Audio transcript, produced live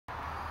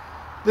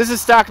This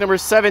is stock number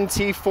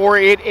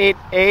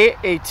 7T488A,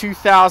 a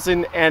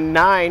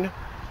 2009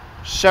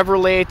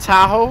 Chevrolet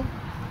Tahoe.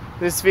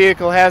 This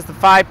vehicle has the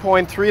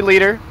 5.3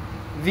 liter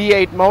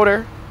V8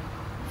 motor.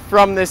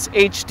 From this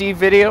HD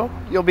video,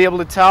 you'll be able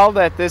to tell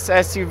that this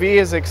SUV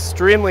is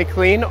extremely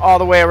clean all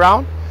the way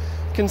around.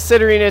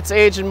 Considering its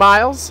age and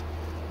miles,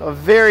 a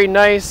very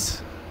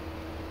nice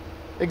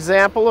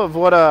example of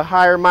what a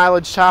higher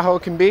mileage Tahoe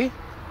can be.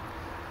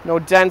 No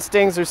dents,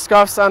 dings, or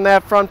scuffs on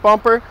that front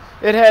bumper.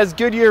 It has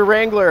Goodyear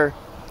Wrangler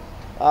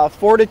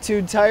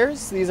Fortitude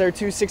tires. These are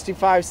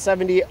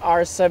 265/70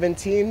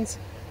 R17s,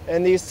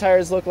 and these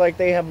tires look like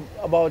they have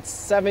about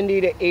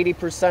 70 to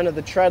 80% of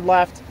the tread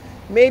left,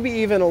 maybe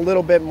even a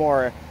little bit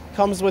more.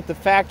 Comes with the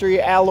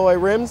factory alloy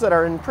rims that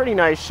are in pretty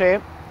nice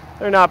shape.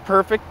 They're not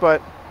perfect,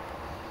 but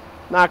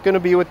not going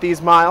to be with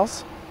these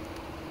miles.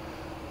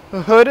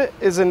 The hood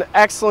is in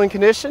excellent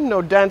condition,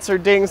 no dents or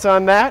dings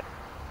on that.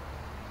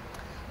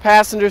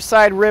 Passenger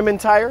side rim and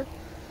tire.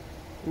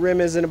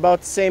 Rim is in about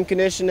the same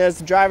condition as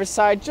the driver's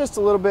side, just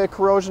a little bit of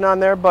corrosion on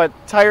there, but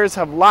tires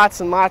have lots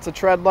and lots of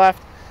tread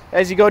left.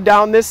 As you go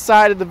down this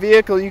side of the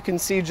vehicle, you can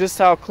see just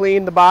how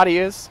clean the body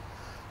is,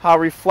 how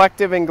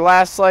reflective and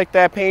glass-like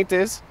that paint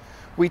is.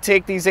 We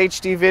take these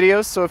HD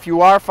videos, so if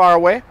you are far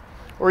away,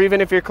 or even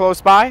if you're close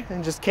by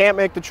and just can't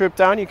make the trip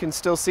down, you can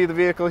still see the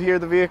vehicle, hear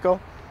the vehicle,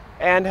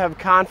 and have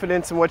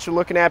confidence in what you're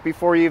looking at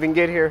before you even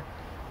get here.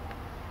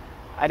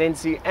 I didn't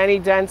see any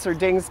dents or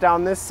dings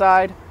down this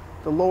side.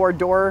 The lower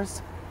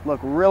doors look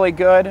really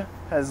good.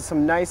 Has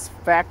some nice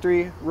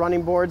factory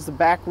running boards. The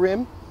back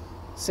rim,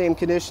 same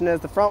condition as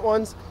the front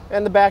ones,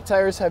 and the back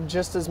tires have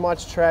just as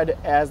much tread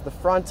as the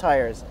front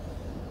tires.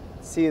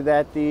 See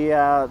that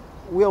the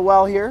wheel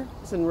well here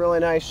is in really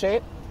nice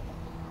shape.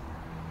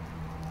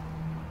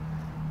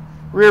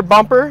 Rear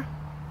bumper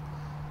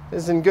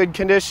is in good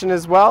condition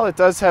as well. It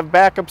does have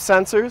backup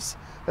sensors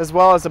as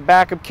well as a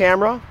backup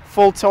camera.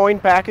 Full towing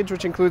package,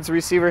 which includes the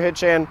receiver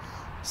hitch and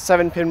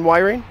 7-pin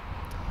wiring.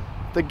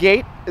 The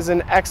gate is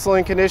in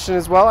excellent condition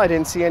as well. I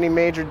didn't see any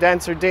major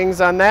dents or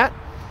dings on that.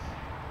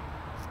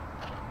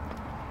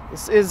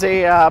 This is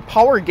a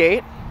power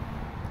gate.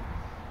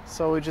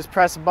 So we just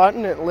press a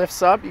button, it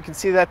lifts up. You can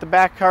see that the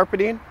back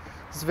carpeting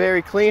is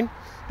very clean.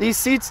 These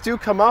seats do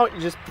come out.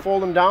 You just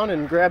fold them down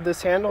and grab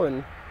this handle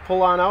and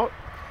pull on out.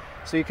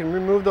 So you can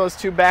remove those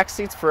two back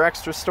seats for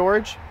extra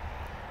storage.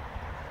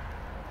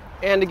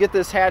 And to get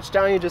this hatch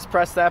down, you just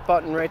press that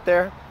button right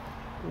there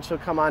and she'll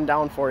come on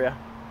down for you.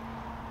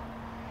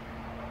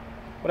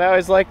 What I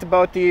always liked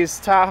about these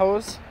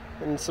Tahoes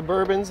and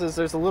Suburbans is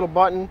there's a little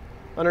button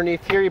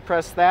underneath here. You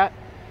press that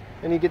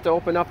and you get to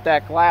open up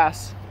that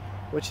glass,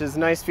 which is a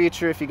nice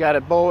feature if you got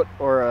a boat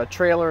or a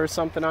trailer or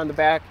something on the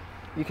back.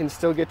 You can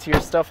still get to your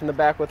stuff in the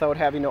back without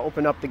having to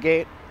open up the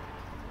gate.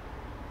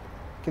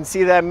 You can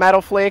see that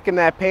metal flake in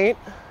that paint.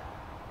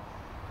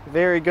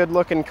 Very good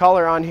looking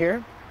color on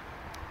here.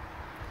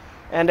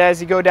 And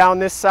as you go down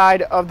this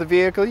side of the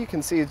vehicle, you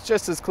can see it's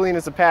just as clean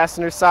as the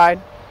passenger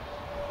side.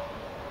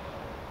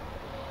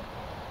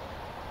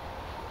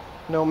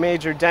 No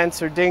major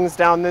dents or dings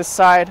down this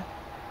side.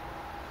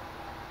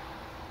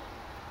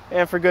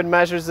 And for good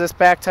measures, this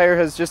back tire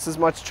has just as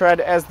much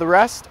tread as the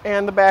rest,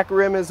 and the back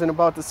rim is in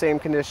about the same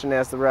condition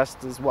as the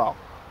rest as well.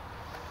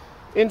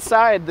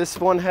 Inside, this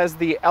one has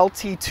the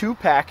LT2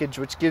 package,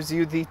 which gives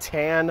you the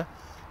tan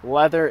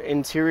leather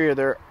interior.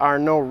 There are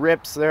no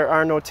rips, there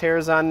are no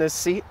tears on this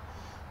seat.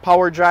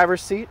 Power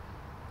driver's seat,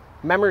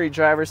 memory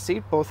driver's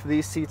seat. Both of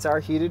these seats are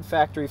heated,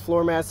 factory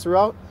floor mats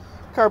throughout.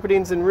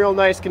 Carpeting's in real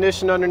nice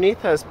condition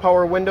underneath, has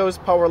power windows,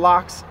 power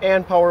locks,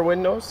 and power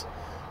windows.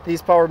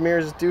 These power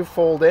mirrors do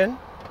fold in.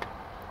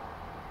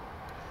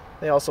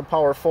 They also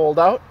power fold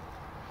out.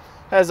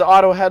 Has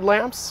auto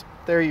headlamps.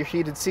 There are your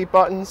heated seat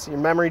buttons, your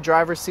memory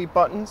driver's seat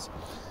buttons.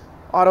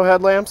 Auto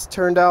headlamps,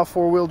 turn dial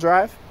 4-wheel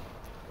drive.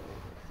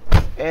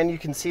 And you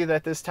can see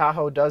that this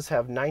Tahoe does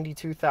have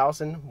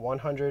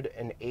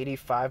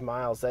 92,185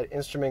 miles. That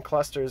instrument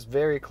cluster is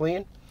very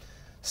clean.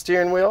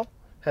 Steering wheel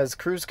has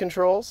cruise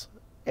controls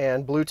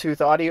and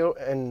Bluetooth audio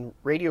and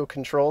radio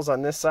controls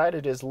on this side.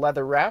 It is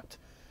leather wrapped.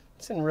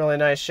 It's in really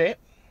nice shape.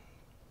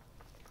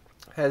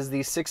 Has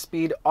the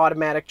 6-speed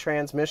automatic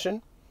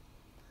transmission.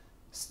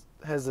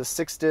 Has a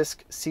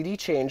 6-disc CD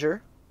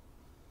changer.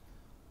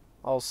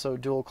 Also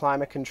dual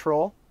climate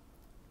control.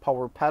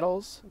 Power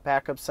pedals,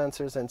 backup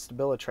sensors, and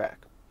Stabilitrak.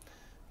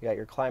 You got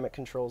your climate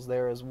controls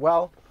there as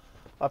well.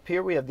 Up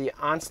here we have the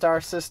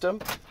Onstar system,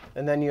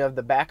 and then you have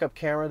the backup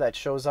camera that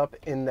shows up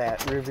in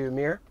that rear view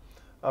mirror.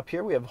 Up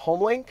here we have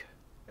HomeLink,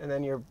 and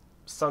then your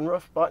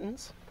sunroof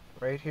buttons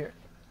right here.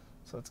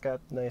 So it's got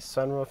a nice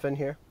sunroof in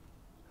here.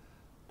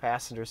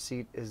 Passenger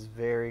seat is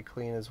very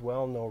clean as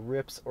well, no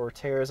rips or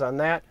tears on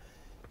that.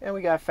 And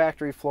we got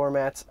factory floor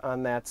mats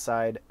on that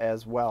side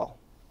as well.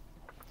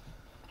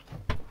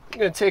 I'm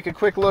going to take a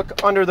quick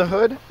look under the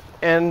hood,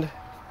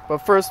 but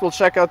first we'll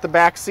check out the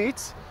back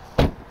seats.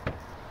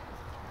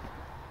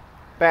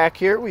 Back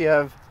here we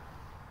have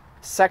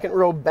second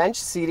row bench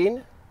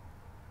seating.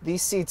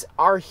 These seats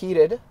are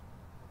heated.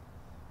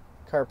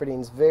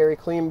 Carpeting's very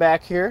clean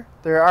back here.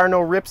 There are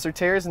no rips or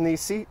tears in these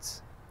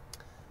seats.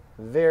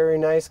 Very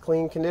nice,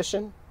 clean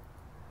condition.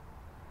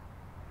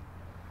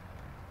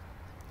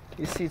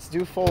 These seats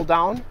do fold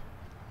down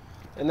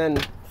and then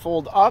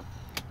fold up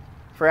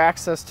for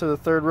access to the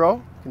third row.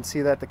 You can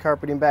see that the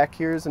carpeting back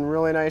here is in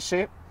really nice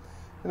shape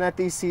and that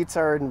these seats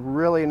are in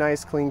really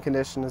nice, clean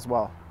condition as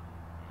well.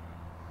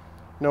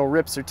 No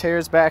rips or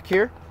tears back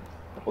here.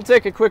 We'll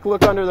take a quick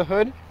look under the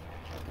hood.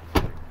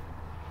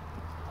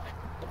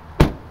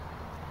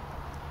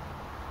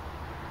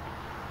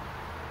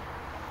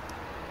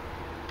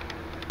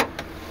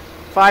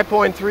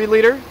 5.3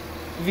 liter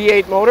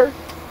V8 motor.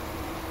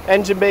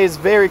 Engine bay is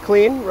very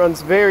clean,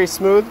 runs very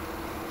smooth.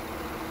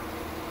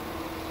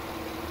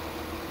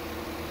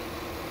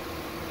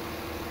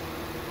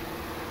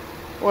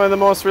 One of the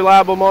most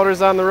reliable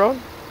motors on the road.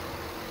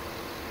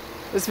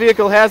 This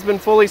vehicle has been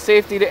fully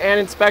safetied and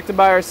inspected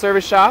by our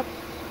service shop.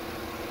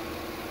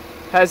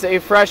 Has a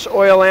fresh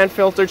oil and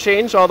filter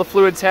change. All the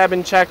fluids have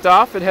been checked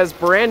off. It has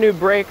brand new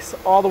brakes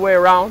all the way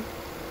around.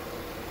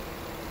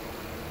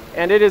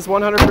 And it is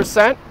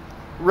 100%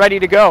 ready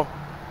to go.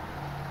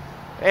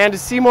 And to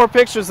see more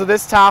pictures of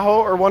this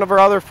Tahoe or one of our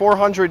other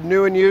 400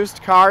 new and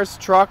used cars,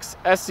 trucks,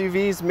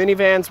 SUVs,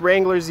 minivans,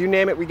 Wranglers, you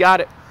name it, we got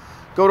it.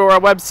 Go to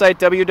our website,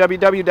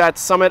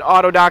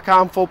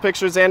 www.summitauto.com. Full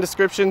pictures and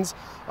descriptions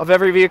of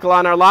every vehicle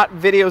on our lot,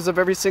 videos of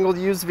every single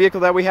used vehicle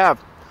that we have.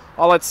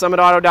 All at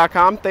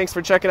summitauto.com. Thanks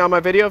for checking out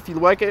my video. If you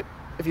like it,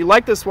 if you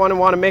like this one and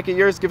want to make it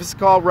yours, give us a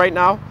call right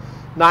now,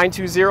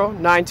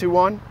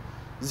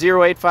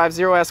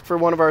 920-921-0850. Ask for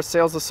one of our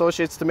sales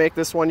associates to make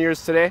this one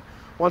yours today.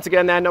 Once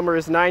again, that number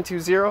is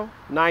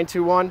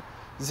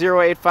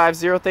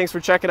 920-921-0850. Thanks for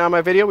checking out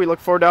my video. We look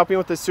forward to helping you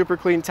with this super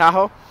clean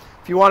Tahoe.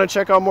 If you want to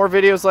check out more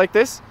videos like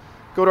this,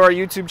 go to our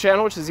YouTube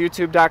channel, which is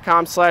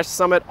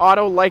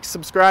youtube.com/summitauto. Like,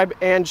 subscribe,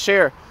 and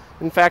share.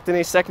 In fact, in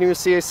a second, you'll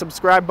see a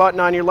subscribe button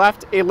on your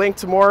left, a link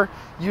to more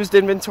used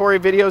inventory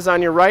videos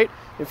on your right.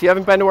 If you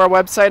haven't been to our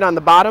website, on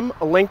the bottom,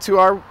 a link to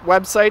our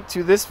website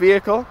to this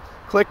vehicle.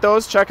 Click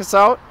those, check us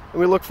out,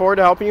 and we look forward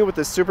to helping you with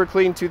this super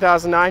clean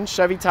 2009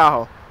 Chevy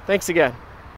Tahoe. Thanks again.